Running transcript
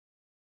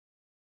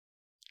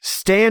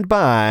Stand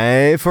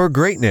by for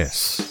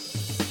greatness.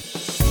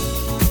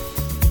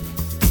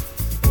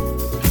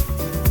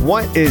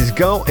 What is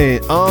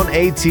going on,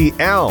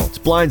 ATL? It's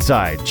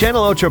Blindside,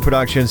 Channel Ocho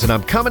Productions, and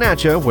I'm coming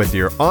at you with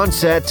your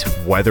onset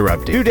weather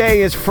update.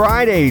 Today is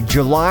Friday,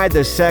 July the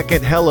 2nd.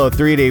 Hello,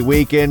 3-day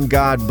weekend.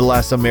 God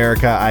bless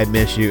America. I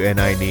miss you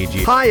and I need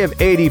you. High of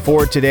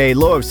 84 today,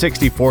 low of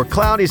 64.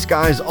 Cloudy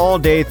skies all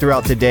day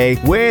throughout the day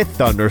with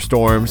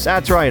thunderstorms.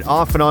 That's right,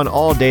 off and on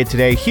all day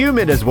today.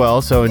 Humid as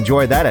well, so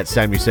enjoy that at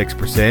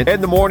 76%. In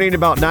the morning,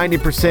 about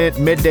 90%.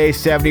 Midday,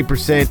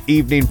 70%.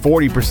 Evening,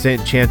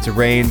 40% chance of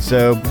rain.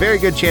 So very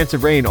good chance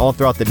of rain all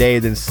throughout the day,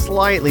 then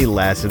slightly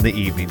less in the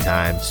evening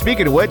time.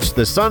 Speaking of which,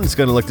 the sun's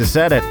going to look to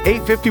set at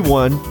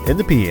 8:51 in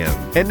the p.m.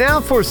 And now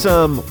for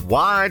some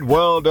wide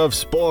world of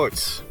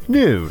sports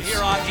news.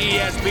 Here on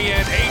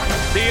ESPN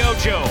 8, the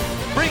Ocho,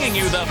 bringing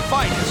you the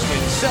finest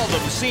and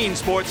seldom seen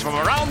sports from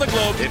around the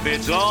globe. If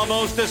it's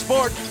almost a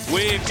sport,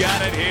 we've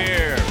got it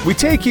here. We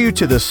take you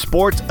to the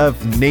sport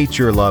of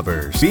nature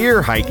lovers,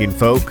 beer hiking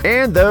folk,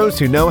 and those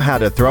who know how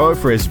to throw a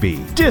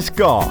frisbee. Disc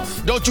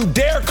golf. Don't you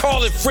dare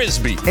call it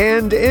frisbee.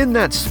 And in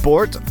that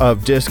sport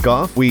of disc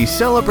golf, we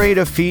celebrate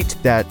a feat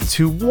that,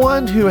 to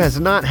one who has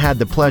not had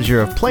the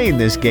pleasure of playing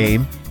this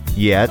game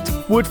yet,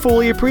 would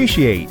fully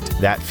appreciate.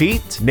 That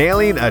feat,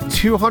 nailing a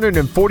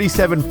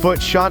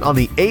 247-foot shot on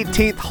the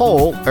 18th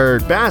hole,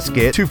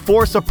 basket, to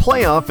force a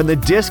playoff in the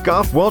Disc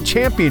Golf World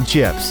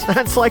Championships.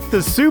 That's like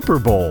the Super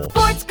Bowl.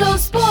 Sports go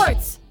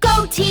sports!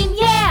 Go team,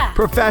 yeah!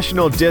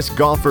 Professional disc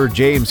golfer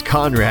James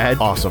Conrad,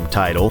 awesome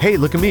title. Hey,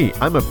 look at me,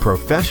 I'm a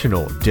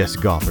professional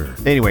disc golfer.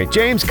 Anyway,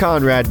 James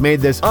Conrad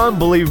made this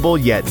unbelievable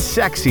yet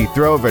sexy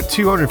throw over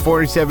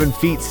 247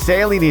 feet,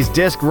 sailing his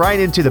disc right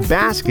into the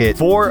basket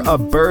for a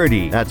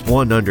birdie. That's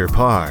 1 under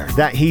par.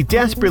 That he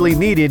desperately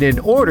needed in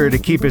order to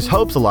keep his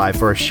hopes alive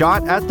for a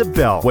shot at the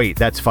belt. Wait,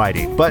 that's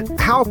fighting. But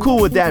how cool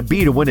would that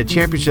be to win a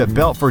championship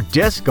belt for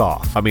disc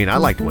golf? I mean, I'd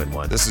like to win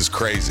one. This is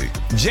crazy.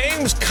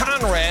 James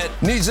Conrad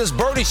needs this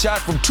birdie shot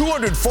from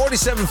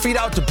 247 feet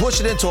out to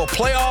push it into a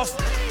playoff,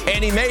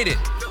 and he made it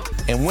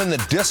and win the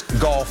Disc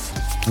Golf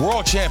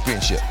World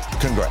Championship.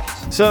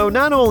 Congrats. So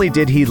not only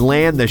did he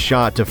land the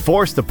shot to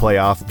force the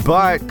playoff,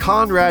 but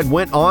Conrad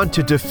went on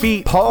to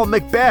defeat Paul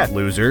McBeth,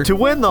 loser, to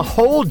win the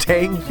whole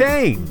dang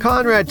thing.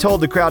 Conrad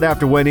told the crowd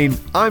after winning,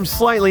 "I'm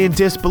slightly in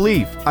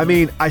disbelief. I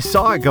mean, I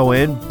saw it go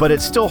in, but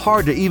it's still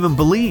hard to even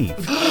believe."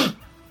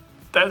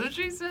 That's what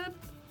she said?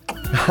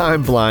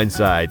 I'm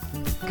Blindside.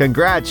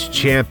 Congrats,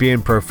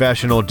 champion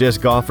professional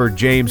disc golfer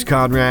James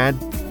Conrad,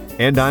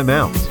 and I'm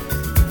out.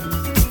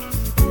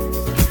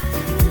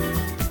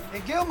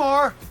 Hey,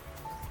 Gilmore,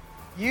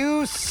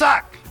 you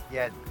suck,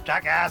 you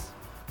jackass.